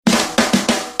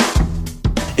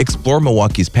Explore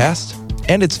Milwaukee's past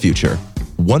and its future,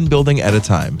 one building at a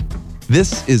time.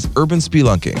 This is Urban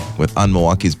Spelunking with On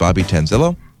Milwaukee's Bobby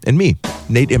Tanzillo and me,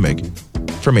 Nate Immig,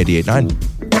 from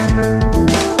 88.9.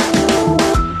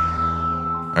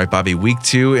 All right, Bobby, week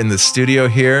 2 in the studio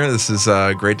here. This is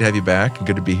great to have you back.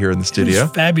 Good to be here in the studio.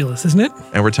 It's fabulous, isn't it?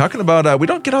 And we're talking about, we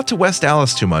don't get out to West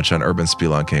Allis too much on Urban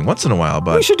Spelunking, once in a while,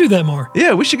 but... We should do that more.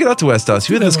 Yeah, we should get out to West Allis.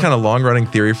 You had this kind of long-running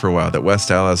theory for a while that West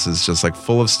Allis is just like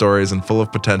full of stories and full of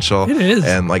potential. It is.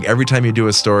 And like every time you do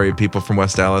a story, people from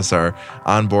West Allis are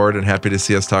on board and happy to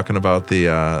see us talking about the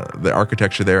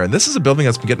architecture there. And this is a building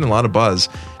that's been getting a lot of buzz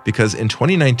because in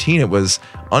 2019 it was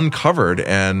uncovered,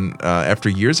 and after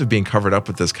years of being covered up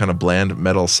with this kind of bland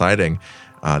metal siding,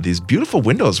 these beautiful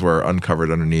windows were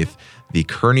uncovered underneath the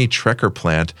Kearney Trecker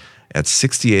plant at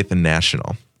 68th and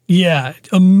National. Yeah,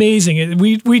 amazing.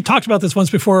 We talked about this once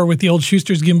before with the old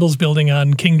Schuster's Gimbals building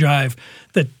on King Drive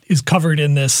that is covered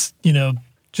in this,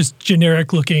 just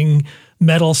generic looking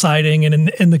metal siding. And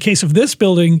in the case of this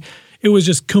building, it was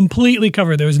just completely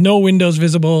covered. There was no windows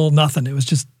visible, nothing.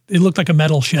 It looked like a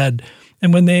metal shed.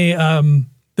 And when the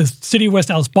city of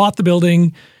West Allis bought the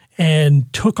building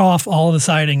and took off all the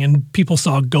siding, and people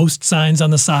saw ghost signs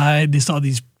on the side. They saw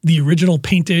the original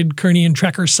painted Kearney and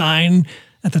Trecker sign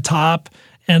at the top,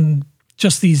 and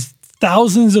just these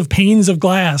thousands of panes of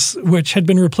glass, which had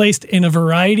been replaced in a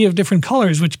variety of different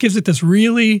colors, which gives it this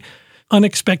really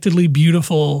unexpectedly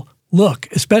beautiful look,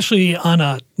 especially on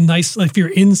a nice, if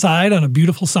you're inside on a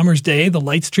beautiful summer's day, the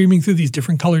light streaming through these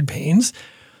different colored panes.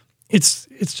 It's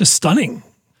just stunning.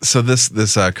 So this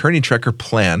Kearney Trecker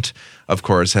plant, of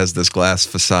course, has this glass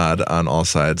facade on all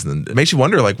sides, and it makes you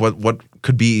wonder, like, what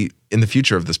could be in the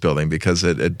future of this building, because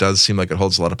it does seem like it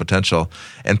holds a lot of potential.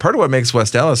 And part of what makes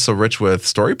West Allis so rich with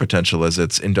story potential is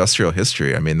its industrial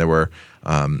history. I mean, there were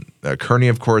Kearney,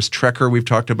 of course, Trecker we've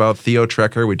talked about, Theo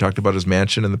Trecker. We talked about his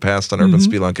mansion in the past on Urban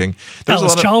Spelunking.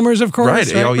 Alice Chalmers, of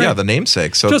course. Right. Oh, yeah, the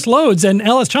namesake. So just loads. And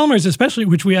Alice Chalmers, especially,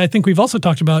 which I think we've also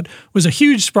talked about, was a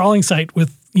huge sprawling site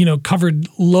with, covered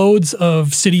loads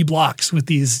of city blocks with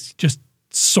these just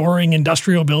soaring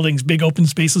industrial buildings, big open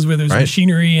spaces where there's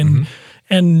machinery and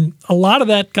a lot of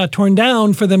that got torn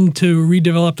down for them to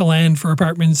redevelop the land for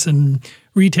apartments and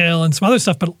retail and some other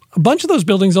stuff. But a bunch of those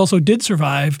buildings also did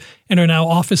survive and are now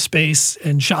office space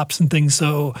and shops and things.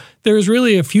 So there is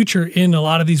really a future in a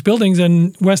lot of these buildings.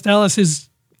 And West Allis is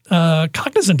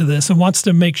cognizant of this and wants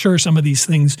to make sure some of these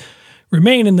things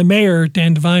remain. And the mayor,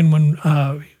 Dan Devine, when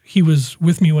he was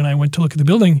with me when I went to look at the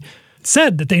building,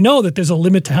 said that they know that there's a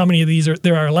limit to how many of these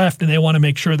there are left, and they want to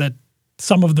make sure that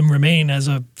some of them remain as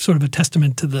a sort of a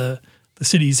testament to the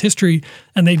city's history.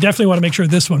 And they definitely want to make sure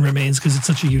this one remains because it's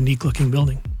such a unique looking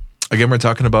building. Again, we're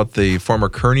talking about the former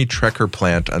Kearney Trecker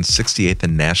plant on 68th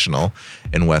and National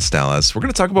in West Allis. We're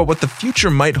going to talk about what the future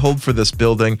might hold for this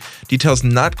building. Details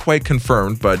not quite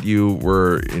confirmed, but you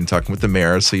were in talking with the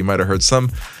mayor, so you might have heard some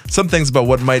things about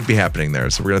what might be happening there.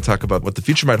 So we're going to talk about what the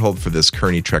future might hold for this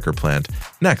Kearney Trecker plant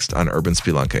next on Urban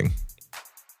Spelunking.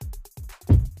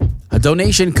 A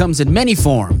donation comes in many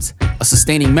forms: a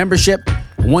sustaining membership, a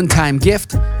one-time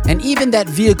gift, and even that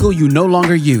vehicle you no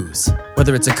longer use.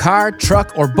 Whether it's a car,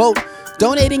 truck, or boat,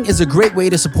 donating is a great way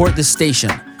to support this station.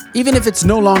 Even if it's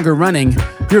no longer running,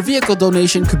 your vehicle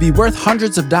donation could be worth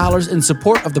hundreds of dollars in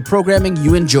support of the programming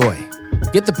you enjoy.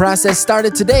 Get the process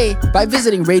started today by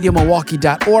visiting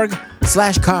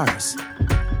radiomilwaukee.org/cars.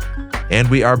 And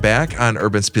we are back on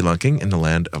Urban Spelunking in the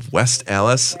land of West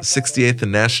Allis, 68th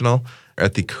and National,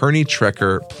 at the Kearney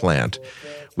Trecker plant.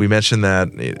 We mentioned that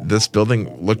this building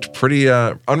looked pretty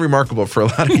unremarkable for a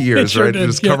lot of years, sure right? Did, it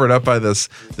was covered up by this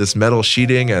metal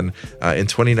sheeting, and in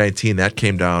 2019 that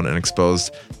came down and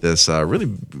exposed this really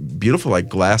beautiful like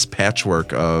glass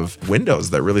patchwork of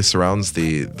windows that really surrounds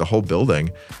the whole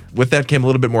building. With that came a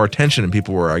little bit more attention, and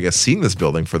people were, I guess, seeing this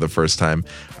building for the first time.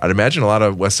 I'd imagine a lot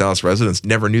of West Allis residents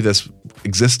never knew this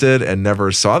existed and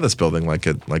never saw this building like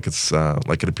it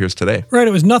appears today. Right,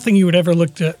 it was nothing you would ever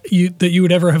that you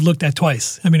would ever have looked at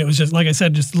twice. I mean, it was just, like I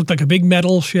said, just looked like a big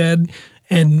metal shed.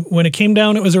 And when it came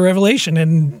down, it was a revelation.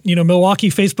 And, Milwaukee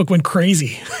Facebook went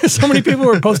crazy. So many people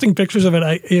were posting pictures of it.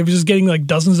 I was just getting like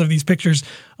dozens of these pictures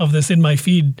of this in my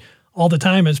feed all the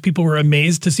time as people were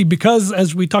amazed to see, because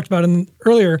as we talked about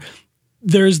earlier,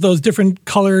 there's those different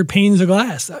colored panes of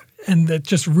glass and that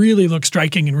just really look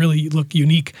striking and really look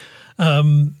unique.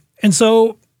 And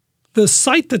so the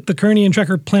site that the Kearney and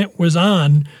Trecker plant was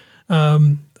on,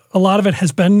 a lot of it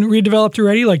has been redeveloped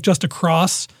already, like just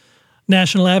across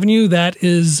National Avenue. That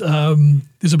is,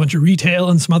 there's a bunch of retail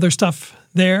and some other stuff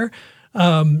there.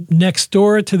 Next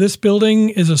door to this building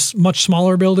is a much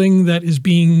smaller building that is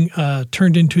being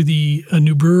turned into a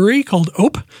new brewery called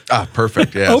Ope. Ah,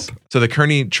 perfect. Yes. So the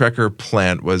Kearney Trecker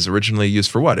plant was originally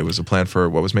used for what? It was a plant for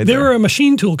what was made there? They were a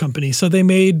machine tool company. So they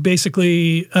made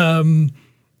basically,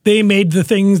 they made the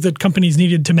things that companies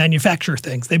needed to manufacture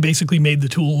things. They basically made the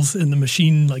tools and the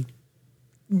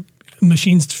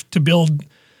machines to build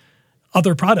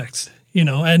other products.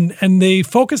 And they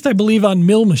focused, I believe, on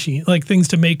mill machine, like things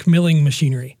to make milling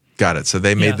machinery. Got it. So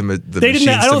they made the machines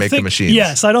to make the machines.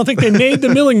 Yes, I don't think they made the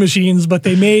milling machines, but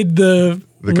they made the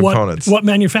components. What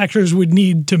manufacturers would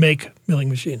need to make milling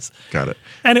machines. Got it.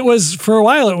 And for a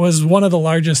while, it was one of the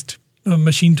largest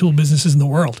machine tool businesses in the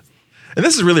world. And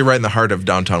this is really right in the heart of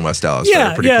downtown West Dallas.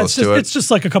 Right? Pretty close to it. It's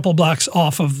just like a couple blocks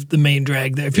off of the main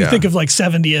drag there. If you think of like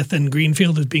 70th and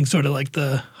Greenfield as being sort of like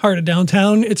the heart of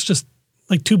downtown, it's just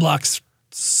like 2 blocks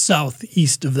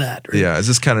southeast of that. Right? Yeah. Is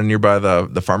this kind of nearby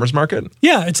the farmer's market?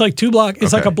 Yeah. It's like 2 blocks.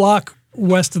 It's like a block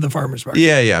west of the farmer's market.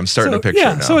 Yeah. I'm starting to picture it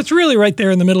now. So it's really right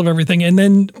there in the middle of everything. And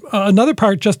then another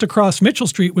part just across Mitchell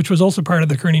Street, which was also part of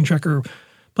the Kearney Trecker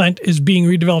plant, is being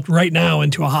redeveloped right now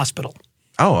into a hospital.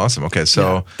 Oh, awesome. Okay.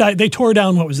 So they tore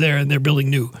down what was there and they're building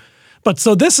new. But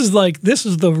so this is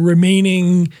the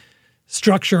remaining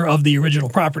structure of the original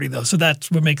property though. So that's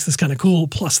what makes this kind of cool,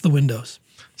 plus the windows.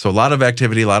 So a lot of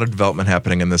activity, a lot of development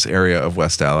happening in this area of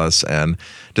West Dallas, and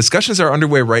discussions are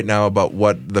underway right now about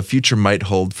what the future might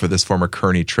hold for this former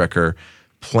Kearney Trecker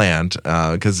plant,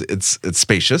 because it's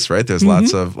spacious, right? There's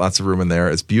lots of room in there.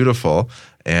 It's beautiful,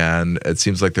 and it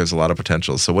seems like there's a lot of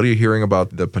potential. So what are you hearing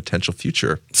about the potential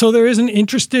future? So there is an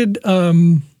interested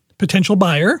potential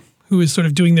buyer who is sort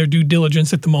of doing their due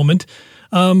diligence at the moment,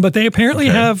 but they apparently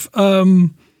have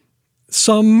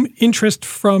some interest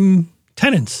from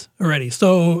tenants already.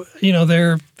 So,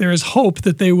 there is hope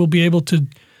that they will be able to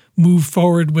move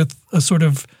forward with a sort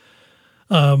of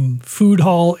food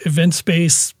hall, event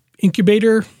space,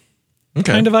 incubator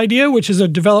kind of idea, which is a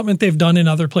development they've done in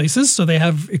other places. So they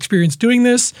have experience doing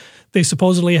this. They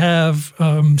supposedly have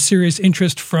serious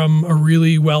interest from a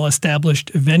really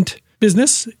well-established event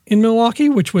business in Milwaukee,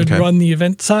 which would run the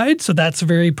event side. So that's a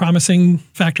very promising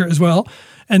factor as well.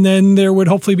 And then there would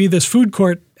hopefully be this food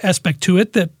court aspect to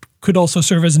it that could also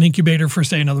serve as an incubator for,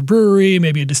 say, another brewery,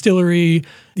 maybe a distillery.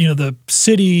 The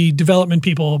city development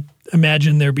people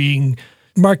imagine there being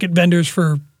market vendors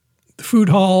for the food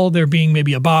hall, there being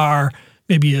maybe a bar,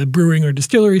 maybe a brewing or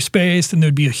distillery space, and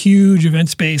there'd be a huge event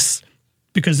space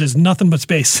because there's nothing but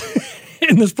space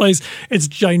in this place. It's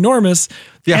ginormous.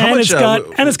 Yeah, and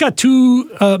it's got 2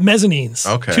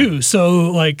 mezzanines too.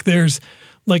 So there's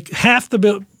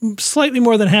slightly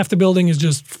more than half the building is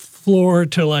just floor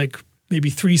to maybe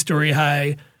 3-story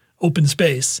high open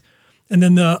space. And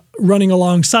then running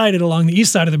alongside it, along the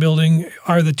east side of the building,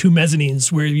 are the 2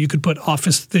 mezzanines where you could put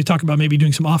office. They talk about maybe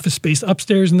doing some office space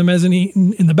upstairs in the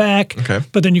mezzanine in the back. Okay.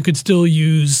 But then you could still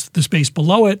use the space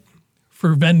below it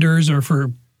for vendors or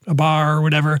for a bar or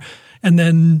whatever. And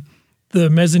then the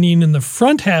mezzanine in the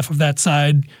front half of that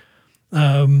side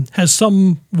has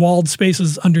some walled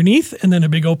spaces underneath and then a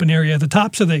big open area at the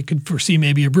top, so they could foresee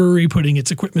maybe a brewery putting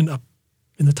its equipment up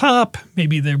in the top,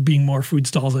 maybe there being more food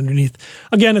stalls underneath.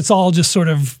 Again, it's all just sort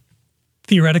of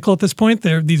theoretical at this point.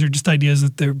 These are just ideas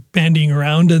that they're bandying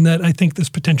around and that I think this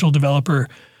potential developer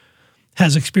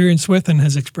has experience with and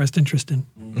has expressed interest in.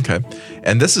 Okay.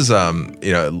 And this is,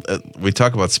 we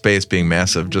talk about space being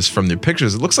massive just from the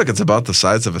pictures. It looks like it's about the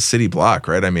size of a city block,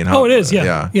 right? I mean, it is,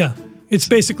 yeah. It's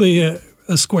basically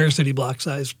a square city block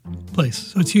size place,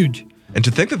 so it's huge. And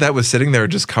to think that was sitting there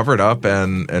just covered up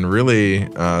and really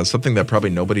something that probably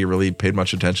nobody really paid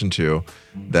much attention to,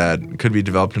 that could be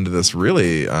developed into this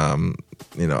really, an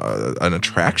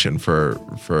attraction for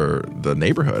the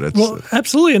neighborhood.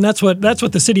 Absolutely, and that's what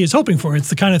the city is hoping for. It's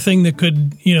the kind of thing that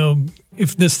could,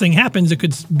 if this thing happens, it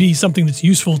could be something that's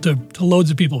useful to loads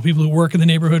of people. People who work in the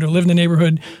neighborhood or live in the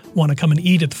neighborhood want to come and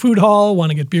eat at the food hall,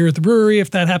 want to get beer at the brewery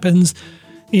if that happens.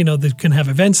 They can have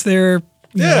events there.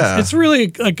 It's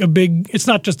really like it's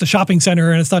not just a shopping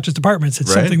center and it's not just apartments.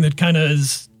 It's something that kind of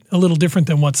is a little different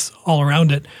than what's all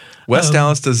around it. West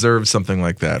Dallas deserves something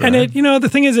like that. And right? the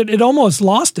thing is, it almost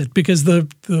lost it because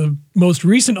the most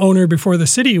recent owner before the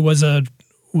city was a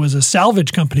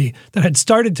salvage company that had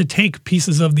started to take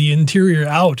pieces of the interior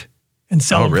out and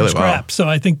sell them for scrap. Wow. So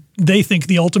I think they think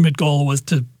the ultimate goal was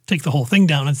to take the whole thing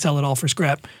down and sell it all for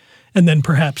scrap and then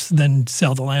perhaps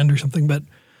sell the land or something. But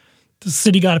the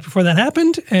city got it before that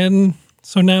happened, and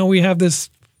so now we have this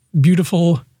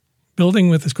beautiful building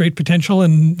with this great potential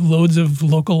and loads of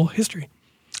local history.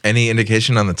 Any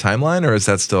indication on the timeline, or is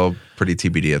that still pretty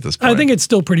TBD at this point? I think it's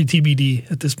still pretty TBD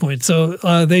at this point.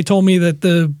 So they told me that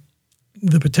the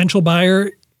the potential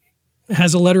buyer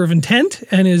has a letter of intent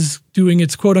and is doing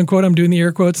its quote unquote, I'm doing the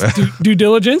air quotes, due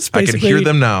diligence. Basically. I can hear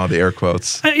them now, the air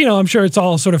quotes. I'm sure it's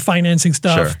all sort of financing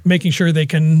stuff, making sure they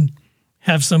can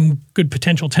have some good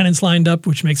potential tenants lined up,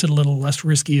 which makes it a little less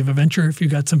risky of a venture if you've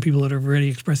got some people that have already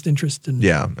expressed interest. And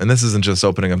this isn't just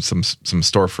opening up some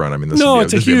storefront. I mean, this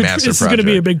is going to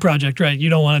be a big project, right? You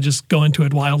don't want to just go into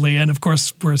it wildly. And of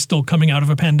course, we're still coming out of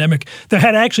a pandemic. There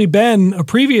had actually been a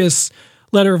previous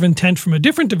letter of intent from a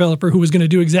different developer who was going to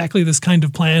do exactly this kind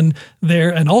of plan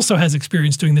there and also has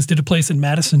experience doing this, did a place in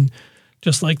Madison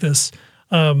just like this.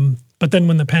 But then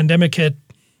when the pandemic hit,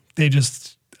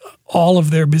 all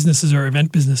of their businesses are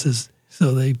event businesses.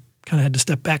 So they kind of had to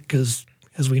step back because,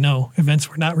 as we know, events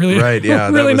were not really,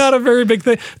 not a very big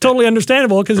thing. Totally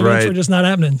understandable because events were just not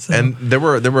happening. So. And there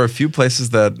were a few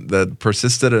places that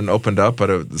persisted and opened up, but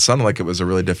it sounded like it was a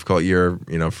really difficult year,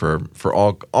 for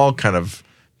all kind of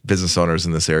business owners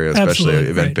in this area, especially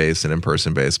event-based and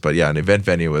in-person based. But an event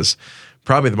venue was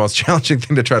probably the most challenging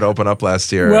thing to try to open up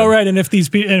last year. Well, right, and if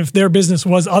their business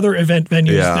was other event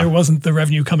venues, there wasn't the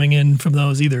revenue coming in from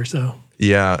those either. So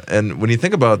and when you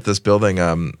think about this building,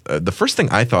 the first thing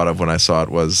I thought of when I saw it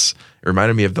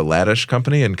reminded me of the Laddish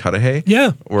company in Cudahy.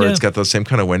 Where it's got those same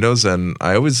kind of windows, and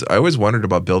I always wondered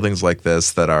about buildings like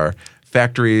this that are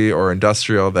factory or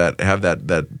industrial that have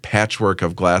that patchwork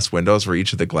of glass windows where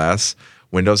each of the glass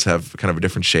windows have kind of a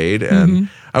different shade. And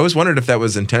I always wondered if that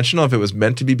was intentional, if it was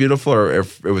meant to be beautiful, or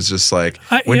if it was just like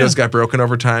windows got broken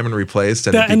over time and replaced.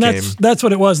 And that's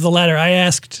what it was, the latter. I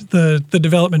asked the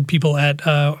development people at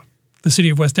the city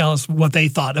of West Dallas what they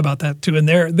thought about that too. And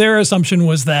their assumption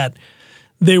was that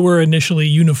they were initially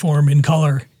uniform in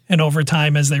color. And over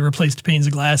time, as they replaced panes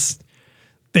of glass,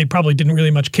 they probably didn't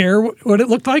really much care what it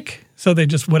looked like. So they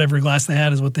just, whatever glass they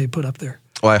had is what they put up there.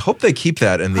 Well, I hope they keep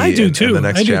that in the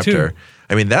next chapter.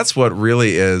 I mean, that's what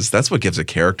gives it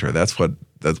character. That's what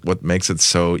makes it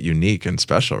so unique and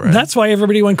special, right? That's why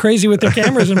everybody went crazy with their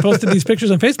cameras and posted these pictures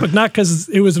on Facebook, not because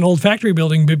it was an old factory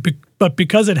building, but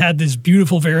because it had these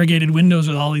beautiful variegated windows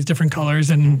with all these different colors,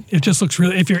 and it just looks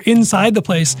really, if you're inside the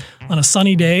place on a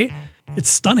sunny day, it's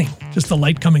stunning, just the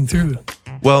light coming through.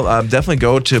 Well, definitely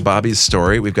go to Bobby's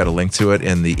story. We've got a link to it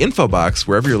in the info box.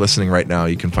 Wherever you're listening right now,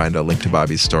 you can find a link to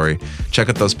Bobby's story. Check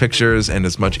out those pictures and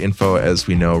as much info as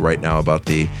we know right now about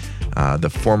the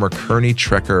former Kearney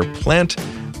Trekker plant,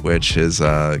 which is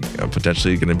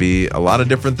potentially going to be a lot of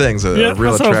different things, a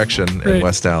real attraction in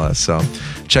West Dallas. So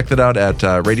check that out at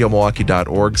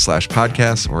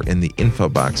radiomilwaukee.org/podcast or in the info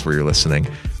box where you're listening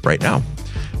right now.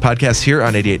 Podcasts here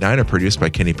on 88.9 are produced by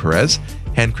Kenny Perez.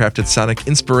 Handcrafted sonic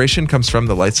inspiration comes from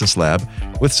the License Lab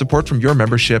with support from your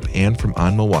membership and from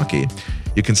On Milwaukee.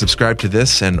 You can subscribe to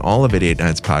this and all of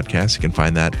 88.9's podcasts. You can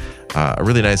find that a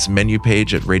really nice menu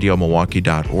page at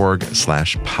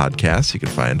radiomilwaukee.org/podcast. You can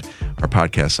find our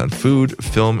podcasts on food,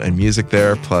 film, and music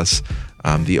there, plus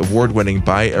the award-winning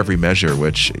By Every Measure,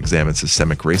 which examines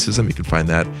systemic racism. You can find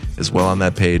that as well on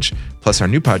that page, plus our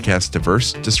new podcast,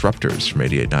 Diverse Disruptors from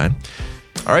 88.9.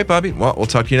 All right, Bobby. Well, we'll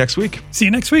talk to you next week. See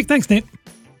you next week. Thanks, Nate.